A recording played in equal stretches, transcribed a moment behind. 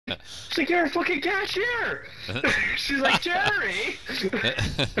She's like, you're a fucking cashier! She's like, Jerry!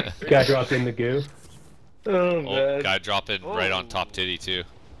 Guy dropped in the goo. Oh, man. Guy dropping right on top titty, too.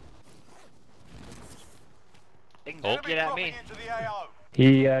 Oh, get at me.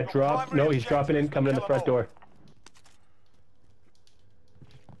 He dropped. No, he's dropping in, coming in the front door.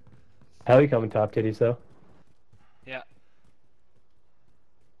 Heli coming top titties, though. Yeah.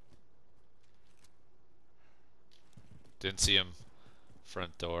 Didn't see him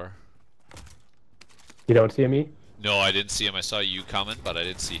front door. You don't see me? No, I didn't see him. I saw you coming, but I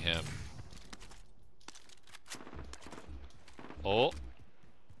didn't see him. Oh.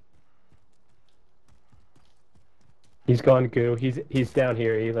 He's gone goo. He's down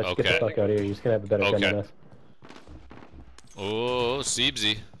here. Let's get the fuck out of here. He's gonna have a better time than us. Oh,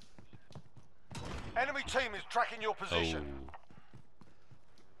 SIEBsy. Enemy team is tracking your position. Oh.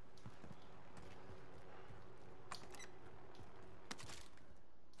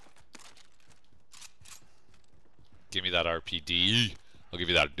 Give me that RPD. I'll give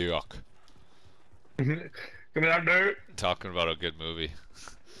you that duck. Give me that dirt. Talking about a good movie.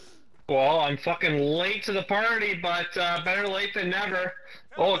 Well, I'm fucking late to the party, but better late than never.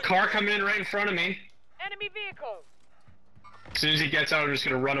 Oh, a car coming in right in front of me. Enemy vehicle. As soon as he gets out, I'm just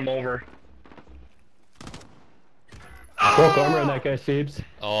gonna run him over. Broke armor on that guy, Siebes.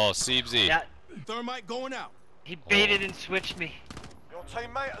 Oh, SIEBsy. Yeah. Thermite going out. He baited and switched me. Your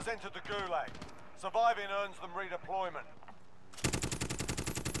teammate has entered the gulag. Surviving earns them redeployment.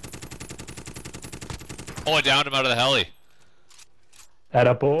 Oh, I downed him out of the heli.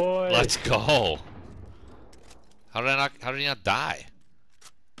 Atta boy. Let's go. How did he not die?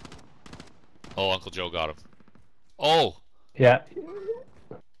 Oh, Uncle Joe got him. Oh. Yeah.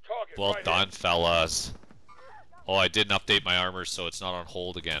 Well done, fellas. Oh, I didn't update my armor, so it's not on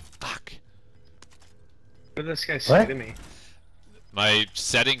hold again. Fuck. What did this guy say to me? My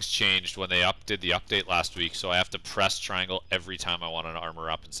settings changed when they did the update last week, so I have to press triangle every time I want an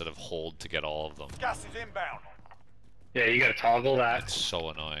armor up instead of hold to get all of them. Gas is inbound. Yeah, you gotta toggle that. It's so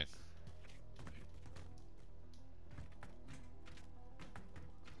annoying.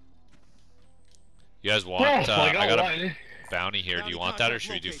 You guys want, I got a bounty here. Do you want that, or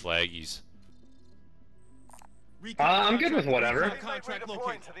should we do flaggies? I'm good with whatever.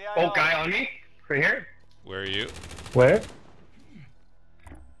 Oh, guy on me? Right here? Where are you? Where?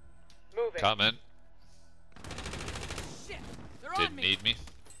 Moving. Coming. Shit, they're Didn't on me. need me.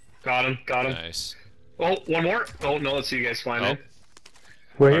 Got him, got him. Nice. Oh, one more. Oh, no, let's see you guys flying in.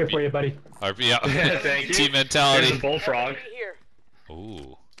 We're here for you, buddy. RP, yeah. Thank you. Team mentality. There's a bullfrog. Here.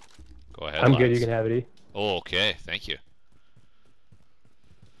 Ooh. Go ahead, I'm lads. good, you can have it, E. Oh, okay. Thank you.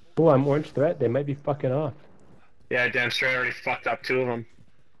 Oh, I'm orange threat. They might be fucking off. Yeah, damn straight, I already fucked up 2 of them.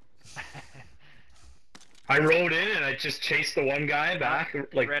 I rode in and I just chased the one guy back,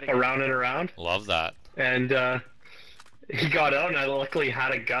 like, around and around. Love that. And, he got out and I luckily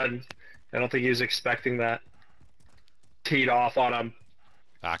had a gun. I don't think he was expecting that. Teed off on him.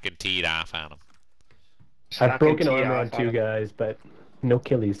 Fucking teed off on him. I've broken armor on 2 guys, but no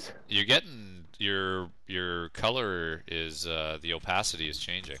killies. You're getting your color is the opacity is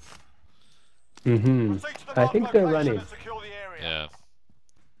changing. Mm-hmm. I think they're running. Yeah.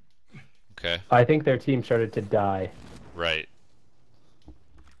 Okay. I think their team started to die. Right.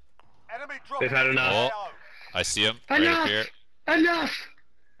 They've had enough. Oh, I see him right up here. Enough!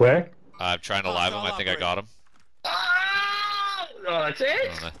 Where? I'm trying to live him. I think I got him. Oh, that's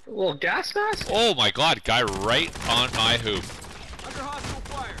it? A little gas mask? Oh my god, guy right on my hoop. Under hostile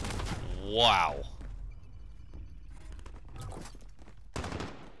fire. Wow.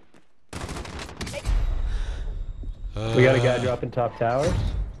 We got a guy dropping top towers.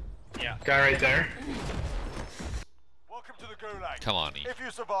 Yeah. Guy right there. Welcome to the gulag. Come on, E. If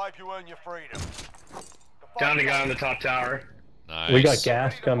you survive, you earn your freedom. Down a guy on the top tower. Nice. We got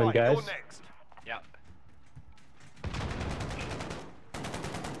gas coming, guys. You're next. Yeah.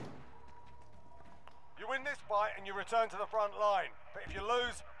 You win this fight and you return to the front line. But if you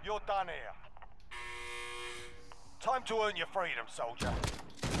lose, you're done here. Time to earn your freedom, soldier.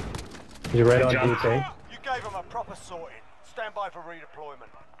 He's right on blue tank. You gave him a proper sorting. Stand by for redeployment.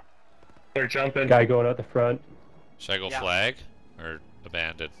 They're jumping. Guy going out the front. Should I go flag or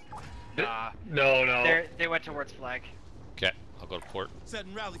abandon? No. They went towards flag. Okay, I'll go to port.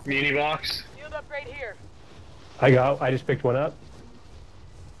 Setting rally. Muni box. Shield upgrade here. I just picked one up.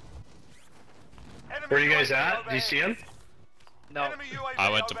 Where are you guys at? Do you see him? No. I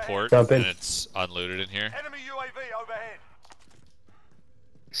went to port Jump in. and it's unlooted in here. Enemy UAV overhead.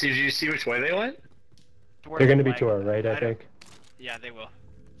 See, did you see which way they went? They're going to be to our right, I think. Yeah, they will.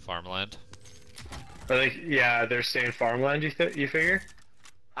 Farmland. Are they? Yeah, they're staying farmland. You figure?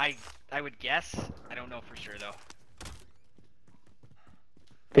 I would guess. I don't know for sure though.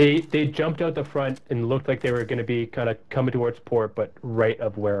 They jumped out the front and looked like they were going to be kind of coming towards port, but right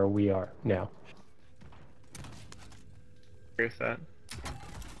of where we are now. Agree with that.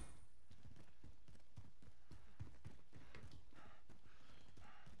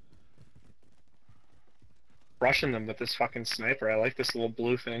 Rushing them with this fucking sniper. I like this little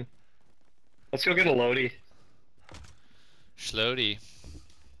blue thing. Let's go get a loadie. Schlody.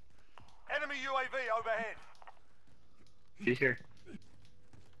 Enemy UAV overhead. Be here.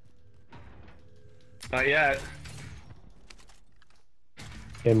 Not yet.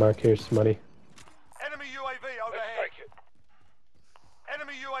 Okay, Mark, here's some money. Enemy UAV overhead.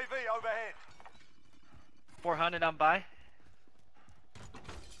 Enemy UAV overhead. 400 on by.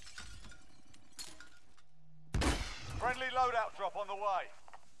 Friendly loadout drop on the way.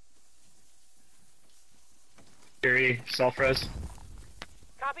 Fury, self-res.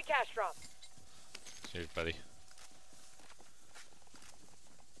 Copy cash drop. Cheers, buddy.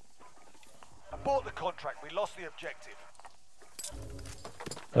 Abort the contract. We lost the objective.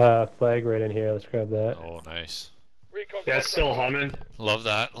 Flag right in here. Let's grab that. Oh, nice. Yeah, it's still humming. Love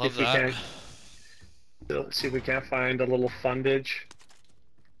that. Love If we that. Let's see if we can't find a little fundage.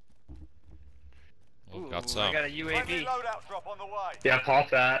 Oh, Ooh, got I some. got a Friendly UAV. loadout drop on the way. Yeah, pop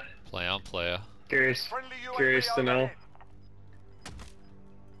that. Play on playa. Curious. Friendly UAV Curious to know. overhead.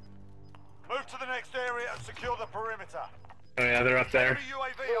 Move to the next area and secure the perimeter. Oh yeah, they're up there. Enemy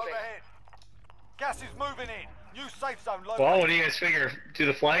UAV overhead. Gas is moving in. New safe zone located. Well, what do you guys figure? Do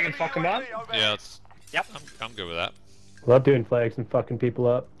the flag and fuck them up? UAV overhead. Yeah, it's, Yep. I'm good with that. Love doing flags and fucking people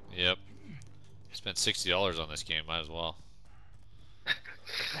up. Yep. Spent $60 on this game. Might as well.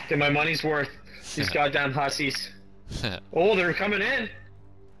 Get my money's worth. These goddamn hussies. Oh, they're coming in.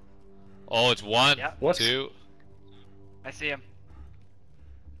 Oh, it's one, Yep. What's- two. I see him.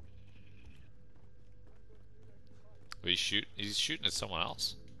 He's shooting at someone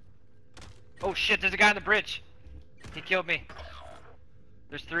else. Oh shit, there's a guy on the bridge. He killed me.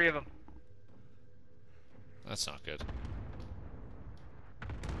 There's 3 of them. That's not good.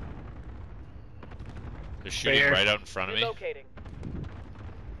 They're shooting Here. right out in front of me. Relocating.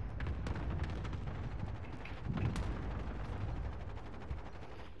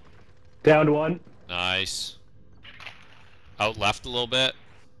 Downed one. Nice. Out left a little bit.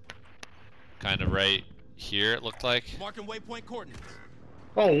 Kind of right here, it looked like. Marking waypoint coordinates.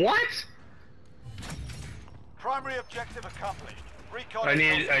 Oh, what? Primary objective accomplished. Recon I is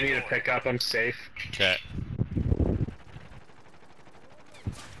need on a board. pickup. I'm safe. Okay.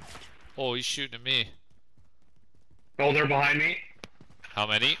 Oh, he's shooting at me. Oh, they're behind me. How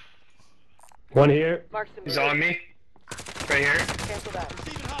many? One here. Mark some He's on me. Right here. Cancel that.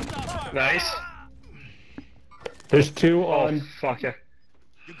 Receiving hostile fire. Nice. There's two Oh, on. fuck yeah.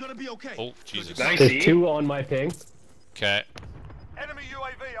 You're gonna be okay. Oh, Jesus. Nice. There's two on my ping. Okay. Enemy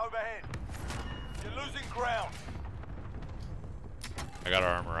UAV overhead. You're losing ground. I got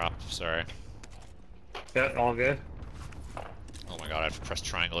armor up. Sorry. Yeah, all good. Oh my god, I have to press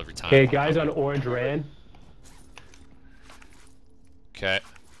triangle every time. Okay, guys on orange ran. Okay.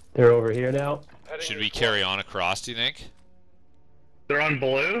 They're over here now. Should we carry on across, do you think? They're on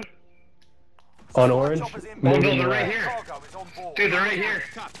blue. On orange. Choppers in. Oh, no, Moving they're right left. here. Cargo is on board. Dude, they're right here.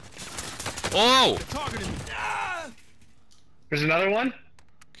 Copy. Oh! Targeting me. There's another one.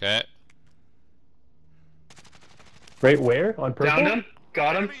 Okay. Right where? On purple? Downed him.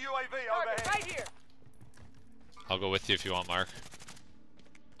 Got him. Enemy UAV Target overhead. right here. I'll go with you if you want, Mark.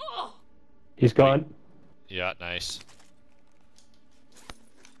 He's gone. Yeah, nice.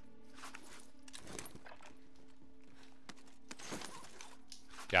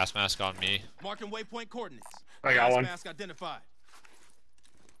 Gas mask on me. Marking waypoint coordinates. I got Gas one. mask identified.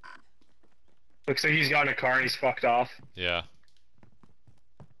 Looks like he's got in a car and he's fucked off. Yeah.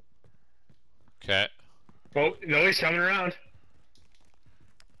 Okay. Oh, no, he's coming around.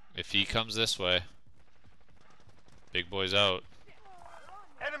 If he comes this way. Big boy's out.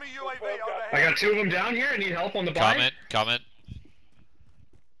 Enemy UAV overhead. I got 2 of them down here. I need help on the buy. Coming.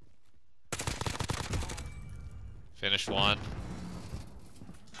 Finished one.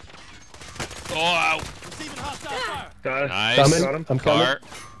 Oh, ow. Receiving hostile fire. Got it. Nice. Coming. Got him. I'm Car. coming.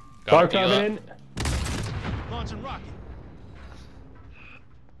 Car coming in. Launching rocket.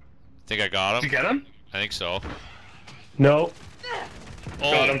 Think I got Did you him? get him? I think so. No.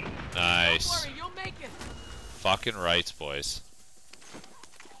 Oh, Got him. nice. You'll make it. Fucking rights, boys.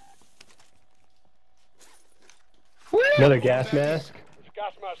 Another gas mask.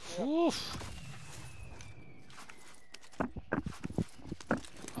 Oof.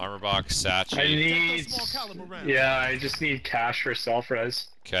 Armor box, I Sachi. need. Small caliber round. Yeah, I just need cash for self-res.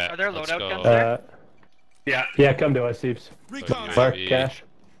 Okay. Are there let's loadout go. guns there? Yeah. Yeah, come to us, Siebs. Recon. UAV. Mark, cash.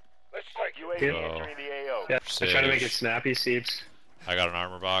 Let's take UAV Go. entering the AO. Yeah. I'm trying to make it Precision. snappy, Siebs. I got an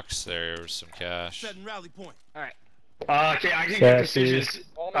armor box. There's some cash. Setting rally point. Alright. Okay, I can get Sassy. precisions.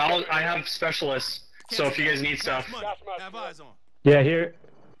 I have specialists, so if you guys need stuff. Money. Have eyes on. Yeah, here.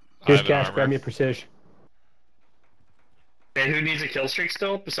 I Here's have an cash. armor. Grab me a precision. And who needs a kill streak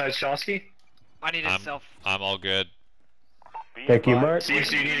still, besides Shosky? I need a self. I'm all good. Thank you, Mark. Siebs,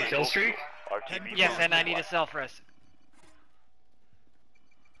 do you need a kill streak? RTB Yes, and I need a self rest.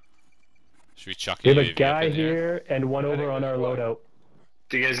 Should we chuck We have a UAV up guy in here and one over on our loadout.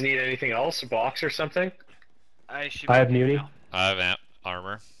 Do you guys need anything else? A box or something? I should. I have be good muni. now. I have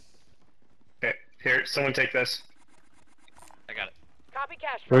armor. Okay, here, someone take this. I got it. Copy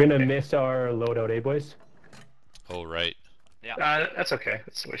cash We're drop. gonna miss our loadout, eh, boys? Oh, right. That's okay.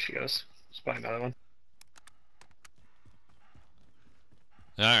 That's the way she goes. Let's buy another one.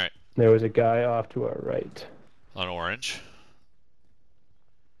 Alright. There was a guy off to our right. On orange.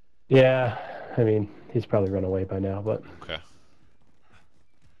 Yeah, I mean, he's probably run away by now, but Okay.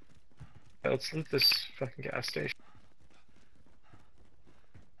 Let's loot this fucking gas station.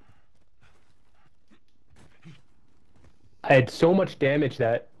 I had so much damage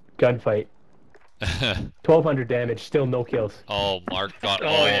that gunfight. 1,200 damage, still no kills. Oh, Mark got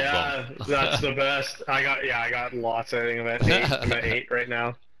all Oh of yeah, them. that's the best. I got lots. I think I'm at 8. I'm at 8 right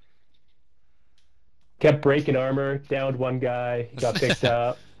now. Kept breaking armor, downed one guy, got picked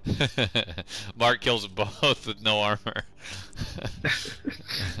up. Mark kills them both with no armor.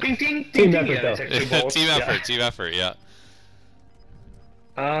 Ding ding ding Team ding. effort, Yeah, though. they took 2 bullets. Team effort, Yeah. team effort, yeah.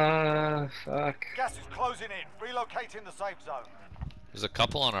 Fuck. Gas is closing in. Relocating the safe zone. There's a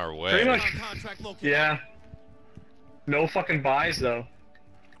couple on our way. Pretty much. Contract located. Yeah. No fucking buys though.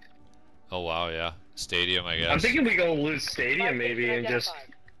 Oh wow, yeah. Stadium, I guess. I'm thinking we go loot stadium maybe and just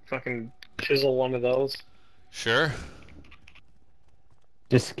fucking chisel one of those. Sure.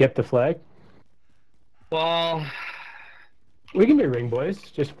 Just skip the flag. Well, We can be ring boys,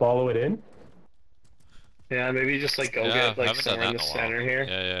 just follow it in. yeah, maybe just like go Yeah, get like haven't done somewhere in that the in a while. center here.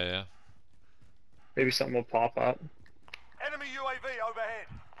 Yeah, yeah, yeah. Maybe something will pop up. Enemy UAV overhead.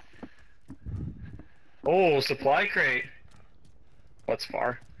 Oh, supply crate. What's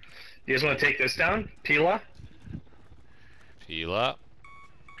far? You guys want to take this down? Pila? Pila.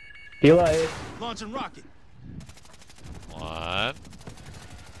 Eli, Launching rocket. One. I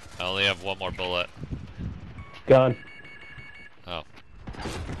only have one more bullet. gone. Oh,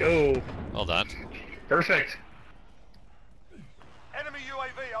 Go. well done. Perfect. Enemy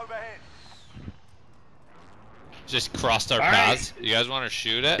UAV overhead. Just crossed our All right. paths. You guys want to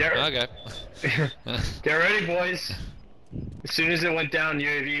shoot it? Yeah. Okay. Get ready, boys. As soon as it went down,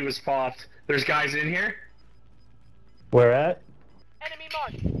 UAV was popped. There's guys in here. Where at? Enemy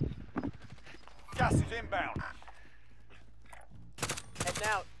marked. Gas is inbound. Heading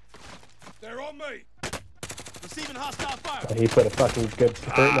out. They're on me. Receiving hostile fire. Oh, he put a fucking good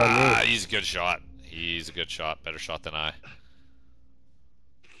hurting on me. He's a good shot. He's a good shot. Better shot than I.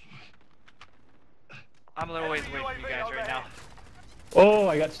 I'm a little ways away from you guys right now. Oh,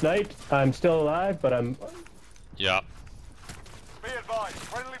 I got sniped. I'm still alive, but I'm... Yeah. Be advised.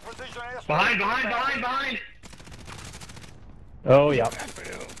 Friendly precision airstrike. Behind. Oh, yeah.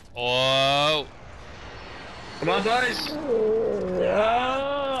 Oh. Come on, boys.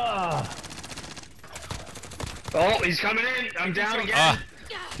 Ah! Oh, he's coming in. I'm down again. Ah.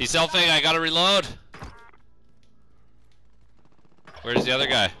 He's selfing. I gotta reload. Where's the other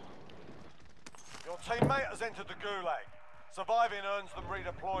guy? Your teammate has entered the gulag. Surviving earns them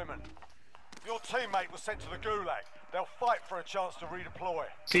redeployment. Your teammate was sent to the gulag. They'll fight for a chance to redeploy.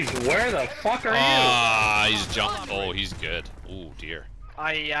 Steve, where the fuck are you? Ah, he's jumped. Oh, he's good. Oh dear.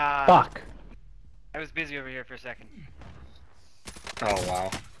 Fuck. I was busy over here for a second. Oh,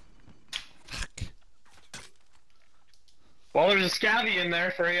 wow. Well, there's a scabby in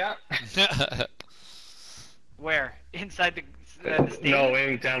there for you. Where? Inside the stadium? No,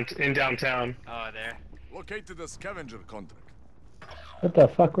 in downtown. Oh, there. Located the scavenger contract. What the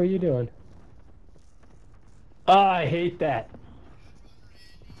fuck were you doing? Ah, I hate that.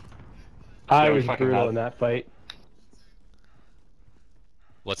 I Yeah, was fucking brutal hell. in that fight.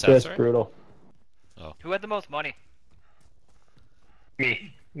 What's that? Just Sorry? brutal. Who had the most money?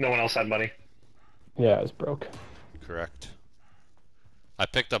 Me. No one else had money. Yeah, I was broke. Correct. I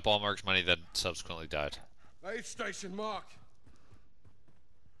picked up all Mark's money, then subsequently died. Aid station mark.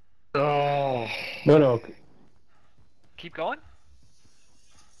 Oh. No. Keep going?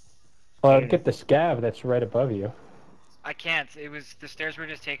 Well, get the scav that's right above you. I can't. It was the stairs were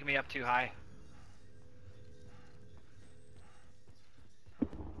just taking me up too high.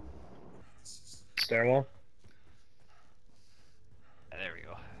 stairwell. There we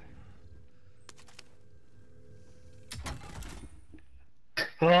go.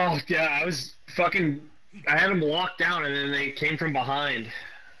 Oh yeah, I was fucking. I had them locked down, and then they came from behind.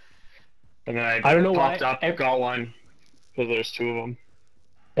 And then I don't know popped why. up, got one. So there's two of them.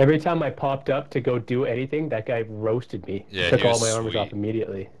 Every time I popped up to go do anything, that guy roasted me. Yeah, Took he all was my armors sweet. off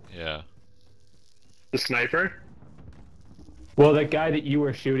immediately. Yeah. The sniper. Well, that guy that you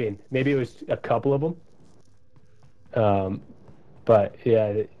were shooting, maybe it was a couple of them. But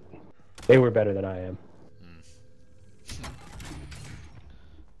yeah, they were better than I am.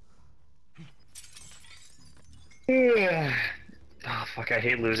 Oh fuck! I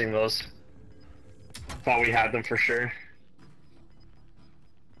hate losing those. Thought we had them for sure.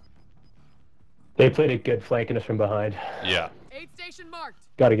 They played a good flanking us from behind. Yeah. Aid station marked.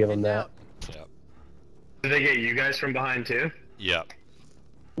 Got to give them that. Yep. Did they get you guys from behind too? Yep.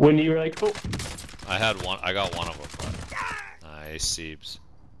 When you were like, oh, I had one. I got one of them. But... Nice, Siebs.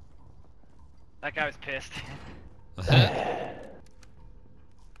 That guy was pissed.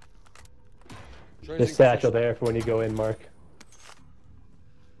 the satchel there for when you go in, Mark.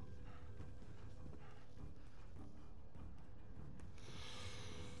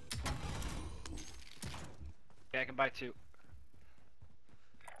 Yeah, I can buy 2.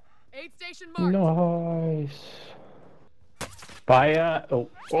 Aid station marked. Nice. Buy oh.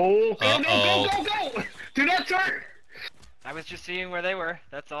 Oh, go, Uh-oh. go, go, go, go! Do not turn! I was just seeing where they were,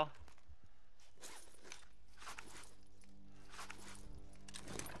 that's all.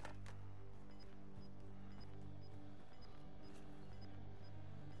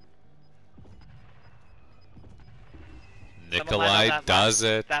 Someone land on Nikolai that does last,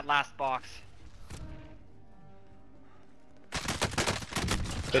 it. That last box.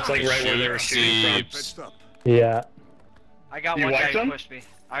 That's like right where they were shooting from. Siebs. Yeah. I got You one guy wiped who them? pushed me.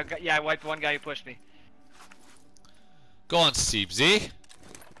 Yeah, I wiped one guy who pushed me. Go on, SIEBsy.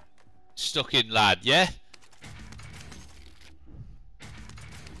 Stuck in, lad, yeah?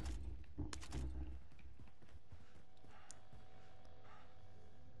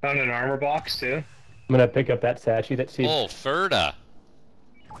 Found an armor box too. I'm gonna pick up that Sachi that sees. Oh, Ferda.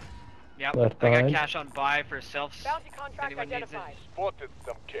 Yep, Left I got behind. cash on buy for self. Bounty contract Anyone needs it? identified. Spotted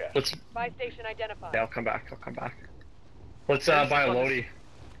some cash. Let's. Buy station identified. Yeah, I'll come back. I'll come back. Let's There's buy a zip on Lodi. Is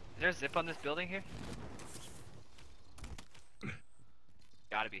there a zip on this building here?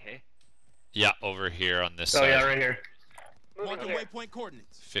 Gotta be, hey? Yeah, over here on this Oh side. yeah, right here. Mark the waypoint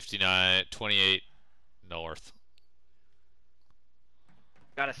coordinates. 59, 28 north.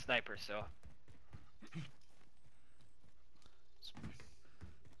 Got a sniper, so.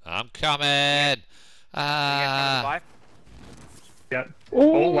 I'm coming. You guys trying to buy? Yep.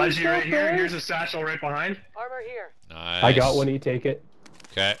 Oh, Oh, Leslie right here. okay. Here's a satchel right behind. Armor here. Nice. I got one. You take it.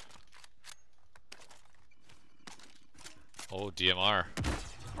 Okay. Oh, DMR.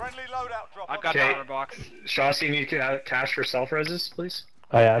 Friendly loadout drop. I've got Okay. the armor box. Shossi, you need cash for self-reses, please?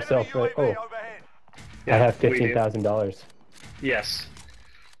 I have Enemy self. UAV Oh, overhead. I have we do. $15,000. Yes.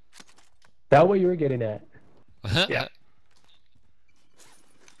 That what you were getting at? Yeah.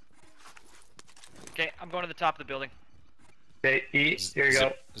 Okay, I'm going to the top of the building. Okay, eat. Here you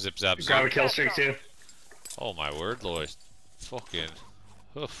go. Zip zap Grab a zip. kill streak too. Oh my word, Lloyd. Fucking.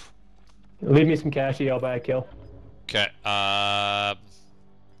 Oof. Leave me some cashy. I'll buy a kill. Okay.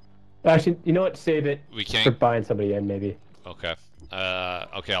 Actually, you know what? Save it We for can't. buying somebody in, maybe. Okay.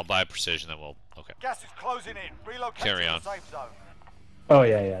 Okay, I'll buy precision, then we'll. Okay. Gas is closing in. Relocate Carry to on. the safe zone. Oh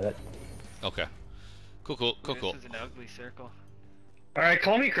yeah, yeah. That. Okay. Cool, cool, cool, cool. This is an ugly circle. All right,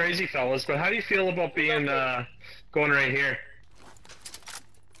 call me crazy, fellas, but how do you feel about being going right here?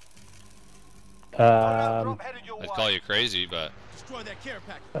 Loadout drop headed your I'd way. call you crazy, but. Destroy that care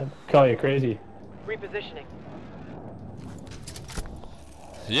package. I'd call you crazy. Repositioning.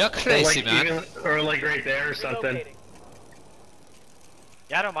 Yeah, Or crazy, like, man. or like right there or something. Relocating.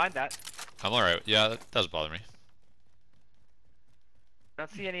 Yeah, I don't mind that. I'm alright. Yeah, that doesn't bother me. I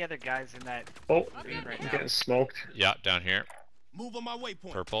don't see any other guys in that Oh, green right I'm now. getting smoked. Yeah, down here. Move on my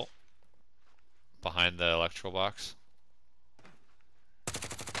waypoint. Purple. Behind the electrical box.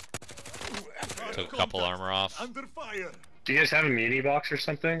 Took a couple armor off. Under fire. Do you guys have a muni box or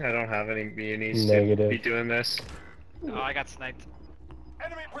something? I don't have any munis to Negative. be doing this. Oh, I got sniped.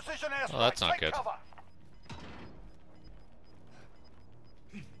 Enemy precision airstrike. Oh, that's not Take good. cover.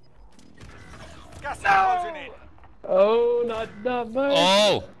 Gas is closing in. Oh, not much.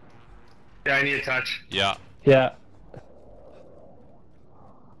 Oh! Yeah, I need a touch. Yeah. Yeah.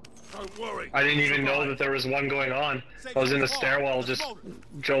 Don't worry. I didn't even know that there was one going on. I was in the stairwell just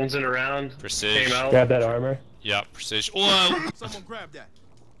jonesing around. Precision. Came out. Grab that armor. Yeah, precision. Whoa! Someone grab that.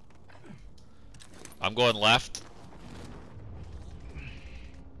 I'm going left.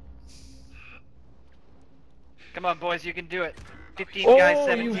 Come on, boys, you can do it. 15 Oh, guys, you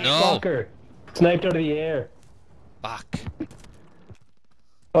 17. No. fucker! Sniped out of the air. Fuck.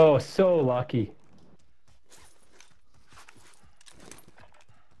 Oh, so lucky.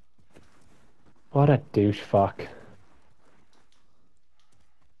 What a douche fuck.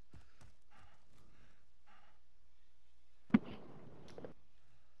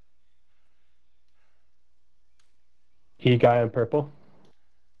 E guy on purple.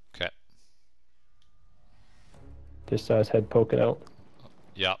 Okay. Just saw his head poking out.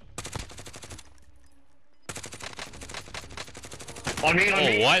 Yep. On me, on Oh,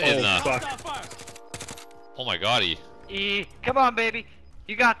 me. what in the- fuck. Stop fire. Oh my god, he. E, come on, baby.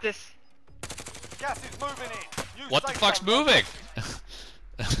 You got this. Gas is moving in. You What the safe fuck's zone. moving?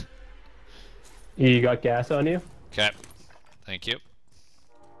 E, you got gas on you? Okay. Thank you.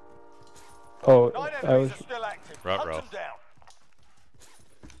 Oh, 9 I was... enemies are still active. Ruh-roh. Hunt them down.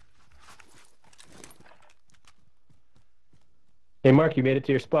 Hey, Mark, you made it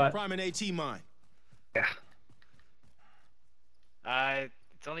to your spot. Prime and AT mine. Yeah.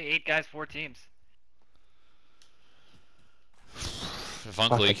 It's only 8 guys, 4 teams. If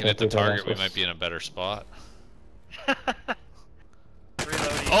Uncle I E can hit the can't believe target, we that might be in a better spot. Reloading.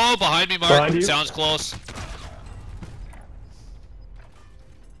 Oh, behind me, Mark. Behind you. Sounds close.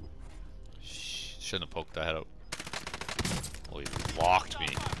 Shouldn't have poked that out. Oh, he locked me.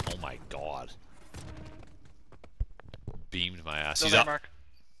 Oh my god. Beamed my ass. Still He's there, up. Mark.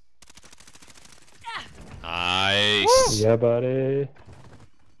 Nice. Yeah, buddy.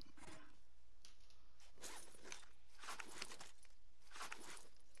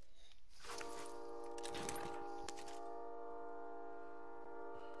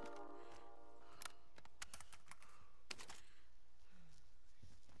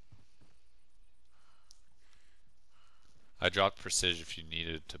 I dropped precision if you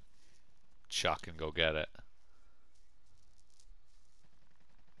needed to chuck and go get it.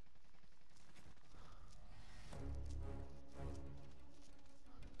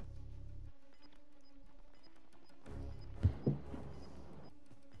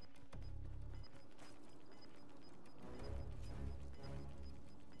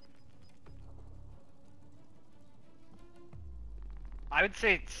 I would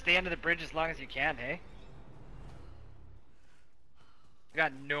say stay under the bridge as long as you can, hey? You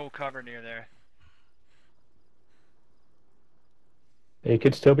got no cover near there. It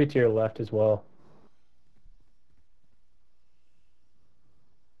could still be to your left as well.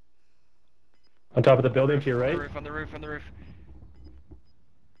 On top of the building to your On right? the roof, on the roof, on the roof.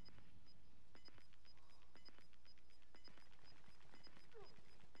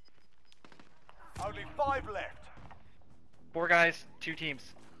 Only 5 left. 4 guys, 2 teams.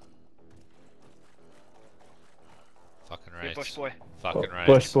 Fucking Good right. bush boy. Fucking right.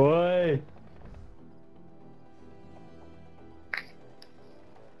 Bush boy.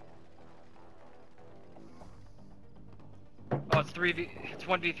 Oh, it's 3v. It's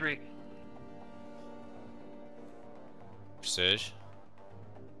 1v3. Precision.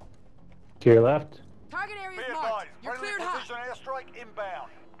 To your left. Target Be area is marked. advised. You're Friendly cleared hot. precision airstrike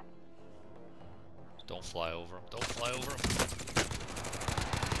inbound. Don't fly over him. Don't fly over him.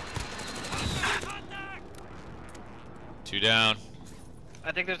 Two down.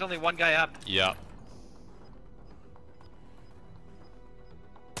 I think there's only 1 guy up. Yep.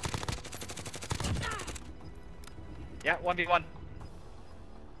 Yeah, 1v1. Left,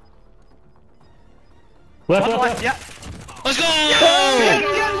 One left, left, left. yeah. Let's go!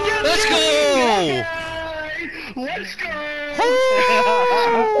 Let's go! Let's go!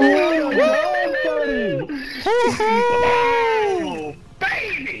 Oh,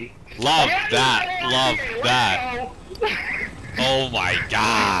 baby! Love that. Love that. Oh my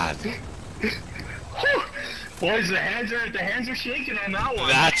god. Boys, the hands are shaking on that one.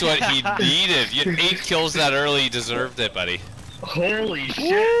 That's what he needed. You had 8 kills that early. He deserved it, buddy. Holy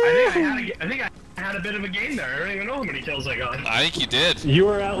shit! I think I had a bit of a game there. I don't even know how many kills I got. I think you did. You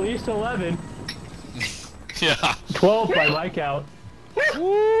were at least 11. Yeah. 12 by my count.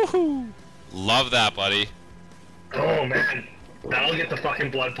 Woohoo! Love that, buddy. Oh man, that'll get the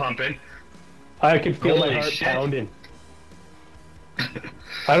fucking blood pumping. I could feel my Holy heart shit. pounding.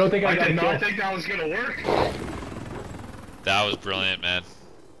 I don't think I I got did not killed. think that was gonna work. That was brilliant, man.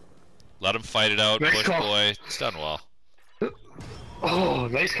 Let him fight it out, Nice push call. boy. It's done well. Oh,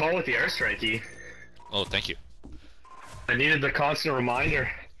 nice call with the airstrike. Oh, thank you. I needed the constant reminder.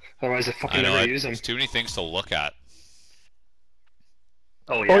 Otherwise, I I fucking know never use them. there's too many things to look at.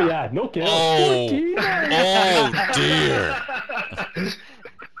 Oh yeah. Oh yeah, no kill. Oh. 14. Oh dear.